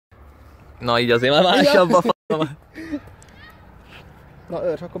Na így azért már másabb a f***om. Na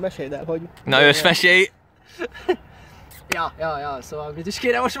őrs, akkor meséld el, hogy... Na őrs, mesélj! Ja, szóval mit is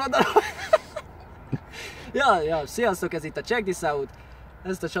kéne most mondanom? Sziasztok, ez itt a CheckThisOut.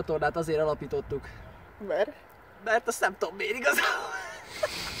 Ezt a csatornát azért alapítottuk. Mert azt nem tudom miért igazából.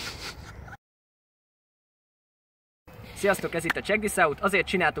 Sziasztok, ez itt a CheckThisOut. Azért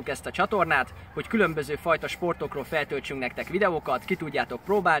csináltuk ezt a csatornát, hogy különböző fajta sportokról feltöltsünk nektek videókat, ki tudjátok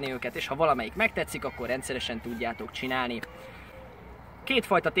próbálni őket, és ha valamelyik megtetszik, akkor rendszeresen tudjátok csinálni.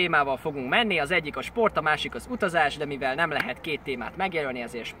 Kétfajta témával fogunk menni, az egyik a sport, a másik az utazás, de mivel nem lehet két témát megjelölni,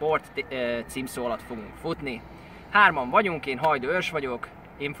 ezért sport címszó alatt fogunk futni. Hárman vagyunk, én Hajdú őrs vagyok,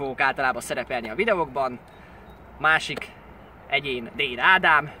 én fogok általában szerepelni a videókban. Másik egyén Dér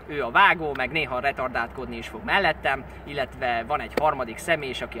Ádám, ő a vágó, meg néha retardáltkodni is fog mellettem, illetve van egy harmadik személy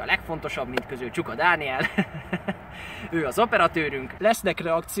is, aki a legfontosabb, mint közül Csuka Dániel. Ő az operatőrünk. Lesznek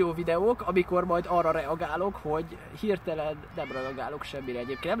reakció videók, amikor majd arra reagálok, hogy hirtelen nem reagálok semmire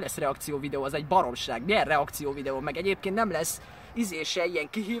egyébként. Nem lesz reakció videó, az egy baromság. Milyen reakció videó? Meg egyébként nem lesz se ilyen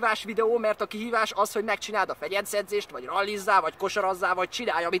kihívás videó, mert a kihívás az, hogy megcsináld a fegyedzést, vagy rallizzál, vagy kosarazzál, vagy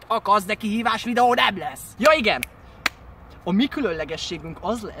csinálj, amit akarsz, de kihívás videó nem lesz. Ja igen! A mi különlegességünk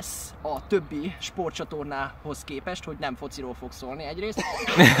az lesz a többi sportcsatornához képest, hogy nem fociról fog szólni egyrészt.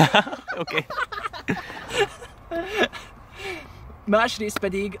 Oké. Másrészt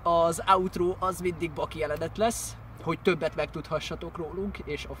pedig az outro az mindig baki jelenet lesz, hogy többet megtudhassatok rólunk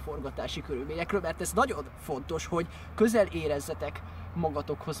és a forgatási körülményekről, mert ez nagyon fontos, hogy közel érezzetek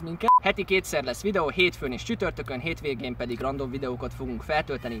magatokhoz minket. Heti kétszer lesz videó, hétfőn és csütörtökön, hétvégén pedig random videókat fogunk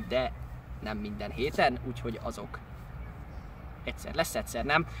feltölteni, de nem minden héten, úgyhogy azok egyszer lesz, egyszer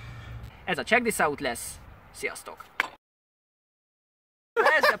nem. Ez a CheckThisOut lesz. Sziasztok!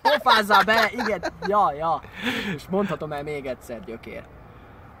 Persze, pofázzál be! Igen, ja. És mondhatom el még egyszer, gyökér.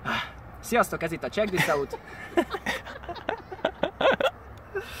 Sziasztok, ez itt a CheckThisOut.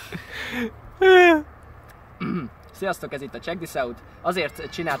 Sziasztok, ez itt a CheckThisOut.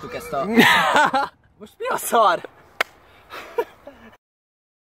 Azért csináltuk ezt a... Most mi a szar?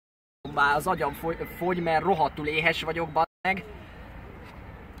 Már az agyam fogy, mert rohadtul éhes vagyok, meg.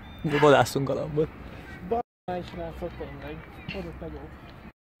 Vadászunk galambot.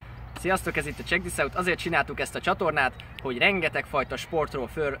 Sziasztok, ez itt a CheckThisOut. Azért csináltuk ezt a csatornát, hogy rengeteg fajta sportról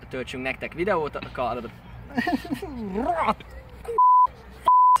föltöltsünk nektek videót.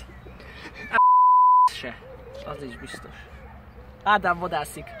 Se. Az is biztos. Ádám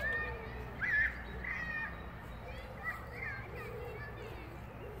vadászik.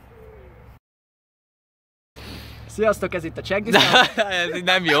 Sziasztok, ez itt a CheckThisOut. Ez így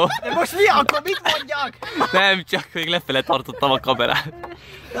nem jó. De most mi akkor? Mit mondjak? Nem, csak még lefele tartottam a kamerát.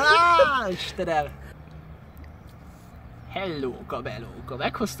 Istenem! Hello, kabelóka.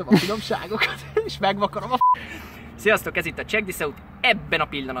 Meghoztam a finomságokat, és megvakarom a Sziasztok, ez itt a CheckThisOut. Ebben a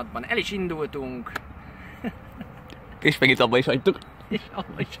pillanatban el is indultunk. És megint abba is hagytuk.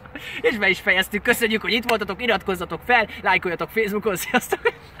 És be is fejeztük. Köszönjük, hogy itt voltatok, iratkozzatok fel, lájkoljatok Facebookon.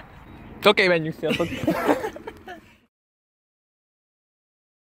 Sziasztok! Oké, menjünk, sziasztok!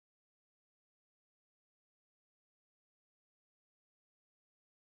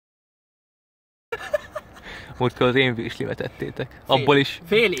 Múltkor az én virslimet tettétek. Abból is.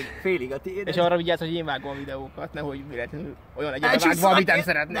 Félig a tiéd. És arra vigyázz, hogy én vágom a videókat, nehogy véletlenül olyan legyen vágva, amit nem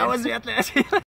szeretnél. Ne hozz ilyet le!